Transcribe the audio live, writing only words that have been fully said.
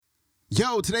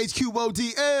Yo, today's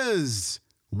QOD is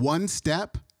one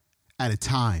step at a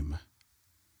time.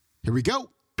 Here we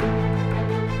go.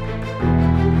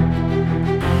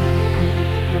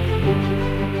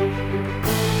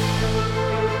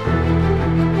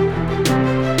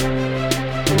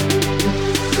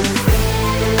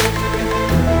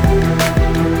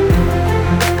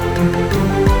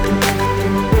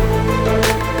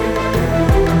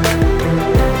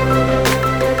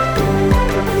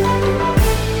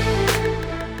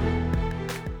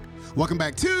 Welcome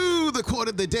back to the Quote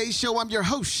of the Day Show. I'm your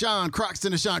host, Sean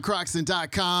Croxton of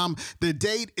SeanCroxton.com. The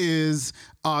date is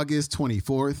August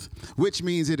 24th, which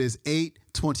means it is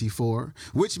 8/24,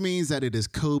 which means that it is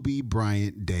Kobe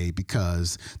Bryant Day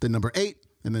because the number 8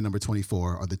 and the number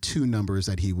 24 are the two numbers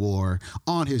that he wore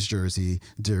on his jersey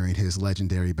during his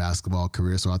legendary basketball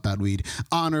career. So I thought we'd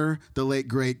honor the late,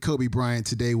 great Kobe Bryant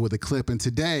today with a clip. And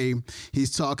today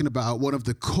he's talking about one of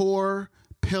the core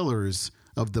pillars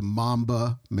of the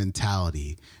Mamba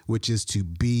mentality, which is to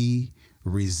be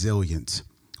resilient.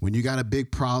 When you got a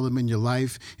big problem in your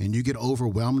life and you get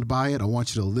overwhelmed by it, I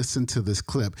want you to listen to this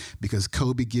clip because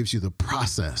Kobe gives you the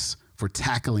process for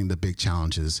tackling the big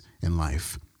challenges in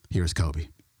life. Here's Kobe.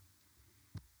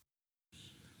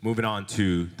 Moving on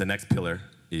to the next pillar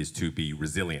is to be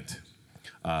resilient.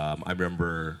 I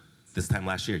remember this time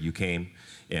last year you came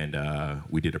and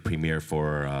we did a premiere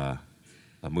for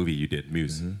a movie you did,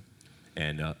 Muse. Mm-hmm.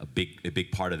 And a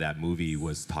big part of that movie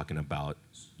was talking about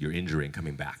your injury and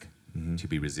coming back to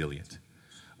be resilient.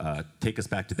 Take us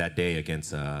back to that day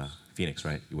against Phoenix,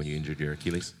 right? When you injured your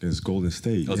Achilles. It was Golden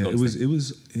State. Oh,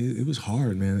 it was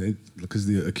hard, man. Because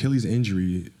the Achilles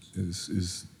injury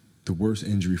is the worst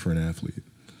injury for an athlete.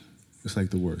 It's like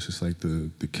the worst. It's like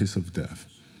the kiss of death.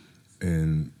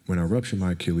 And when I ruptured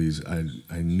my Achilles,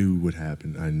 I knew what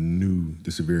happened. I knew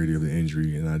the severity of the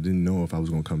injury, and I didn't know if I was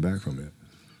going to come back from it.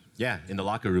 Yeah, in the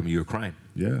locker room, you were crying.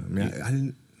 Yeah, I mean, I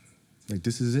didn't, like,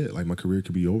 this is it. Like, my career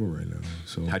could be over right now.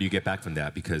 So how do you get back from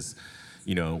that? Because,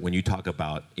 you know, when you talk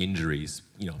about injuries,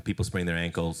 you know, people sprain their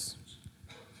ankles,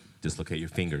 dislocate your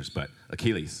fingers, but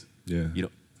Achilles,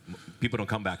 people don't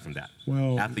come back from that.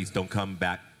 Well, athletes don't come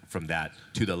back from that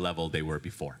to the level they were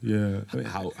before. Yeah.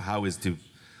 How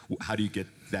do you get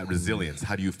that resilience?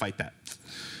 How do you fight that?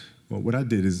 Well, what I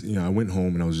did is, I went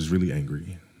home and I was just really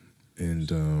angry.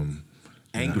 And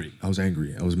angry? I was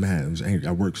angry. I was mad. I was angry.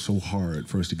 I worked so hard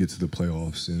for us to get to the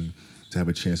playoffs and to have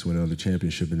a chance to win another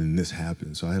championship, and then this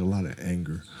happened. So I had a lot of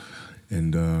anger.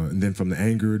 And then from the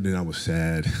anger, then I was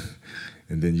sad.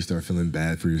 And then you start feeling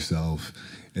bad for yourself.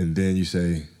 And then you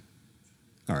say,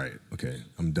 all right, okay,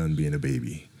 I'm done being a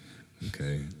baby.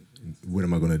 Okay, what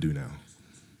am I going to do now?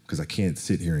 Because I can't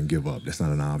sit here and give up. That's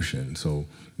not an option. So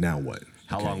now what?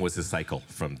 How long was the cycle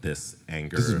from this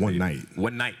anger? This is one night.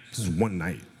 One night? This is one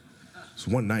night. It's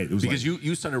one night. It was because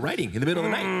you started writing in the middle of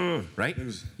the night, right?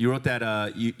 You wrote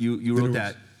that. You wrote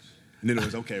that. And then it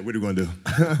was okay. What are we going to do?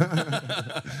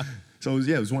 So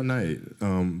it was one night.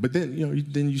 But then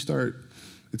then you start.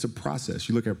 It's a process.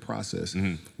 You look at process.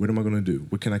 Mm-hmm. What am I going to do?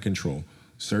 What can I control?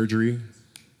 Surgery.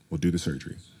 We'll do the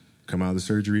surgery. Come out of the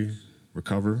surgery.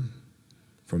 Recover.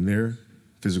 From there,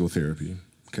 physical therapy.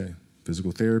 Okay,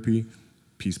 physical therapy.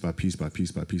 Piece by piece by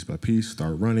piece by piece by piece.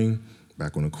 Start running.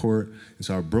 Back on the court. And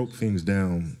so I broke things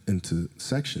down into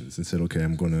sections and said, okay,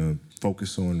 I'm going to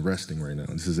focus on resting right now.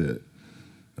 This is it.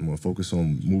 I'm going to focus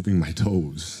on moving my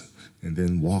toes and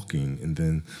then walking. And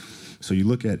then, so you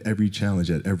look at every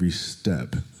challenge at every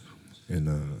step. And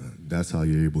that's how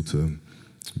you're able to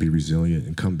be resilient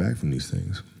and come back from these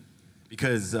things.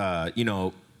 Because,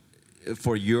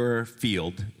 for your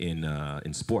field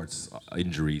in sports,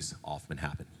 injuries often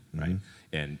happen, right?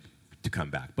 Mm-hmm. And to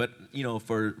come back, but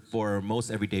for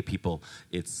most everyday people,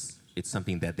 it's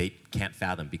something that they can't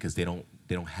fathom because they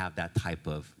don't have that type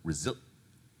of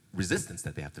resistance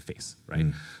that they have to face, right?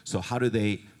 Mm. So how do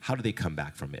they come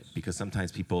back from it? Because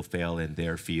sometimes people fail in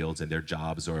their fields and their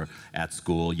jobs or at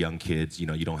school. Young kids, you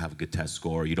don't have a good test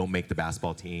score, you don't make the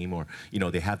basketball team, or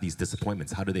they have these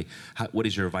disappointments. What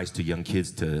is your advice to young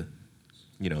kids to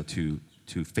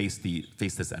face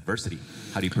this adversity?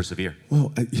 How do you persevere?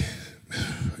 Well,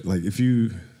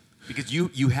 because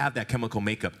you have that chemical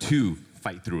makeup to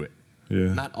fight through it.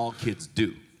 Yeah. Not all kids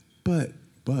do. But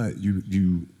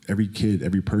you every kid,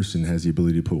 every person has the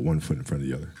ability to put one foot in front of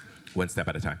the other. One step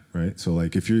at a time. Right? So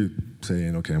if you're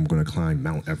saying, okay, I'm going to climb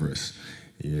Mount Everest,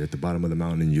 you're at the bottom of the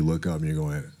mountain and you look up and you're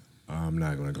going, I'm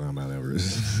not going to climb Mount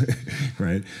Everest,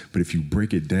 right? But if you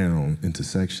break it down into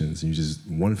sections and you just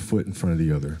one foot in front of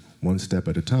the other, one step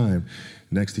at a time,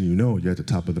 next thing you know, you're at the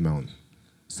top of the mountain.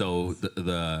 So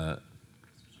the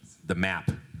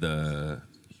map, the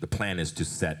plan is to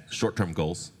set short-term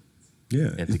goals,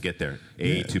 Yeah, And to get there,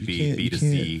 A to you B, can't- B you to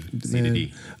C, can't- C to man,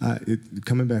 D.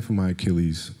 Coming back from my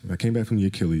Achilles, I came back from the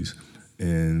Achilles,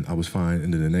 and I was fine.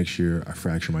 And then the next year, I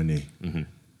fractured my knee.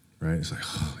 Right? It's like,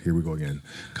 oh, here we go again.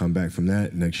 Come back from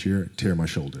that next year, tear my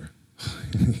shoulder.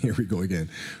 Here we go again,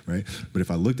 right? But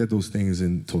if I looked at those things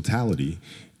in totality,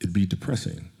 it'd be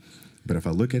depressing. But if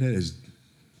I look at it as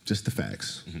just the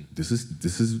facts, this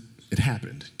is it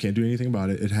happened. Can't do anything about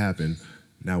it. It happened.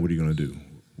 Now what are you gonna do?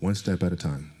 One step at a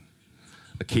time.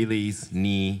 Achilles,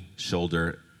 knee,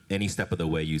 shoulder, any step of the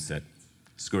way you said,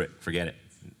 screw it, forget it,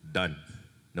 done,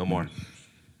 no more.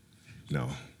 No.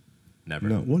 Never.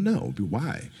 No. Well, no.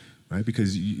 Why? Right?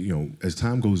 Because you know, as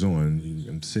time goes on,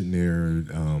 I'm sitting there,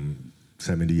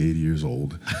 70, 80 years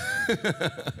old,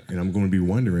 and I'm going to be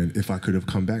wondering if I could have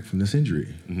come back from this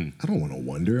injury. I don't want to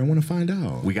wonder. I want to find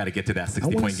out. We got to get to that I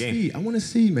want 60-point to game. see. I want to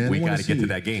see, man. We got gotta get to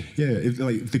that game. Yeah.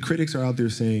 If the critics are out there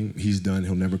saying he's done,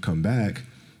 he'll never come back.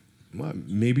 Well,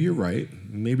 maybe you're right.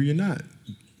 Maybe you're not.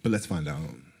 But let's find out.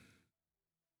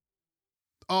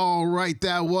 All right,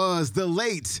 that was the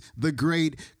late, the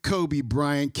great Kobe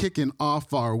Bryant kicking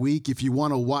off our week. If you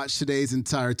want to watch today's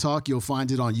entire talk, you'll find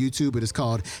it on YouTube. It is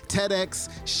called TEDx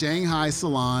Shanghai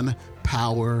Salon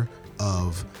Power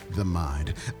of the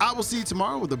Mind. I will see you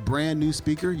tomorrow with a brand new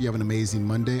speaker. You have an amazing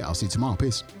Monday. I'll see you tomorrow.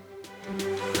 Peace.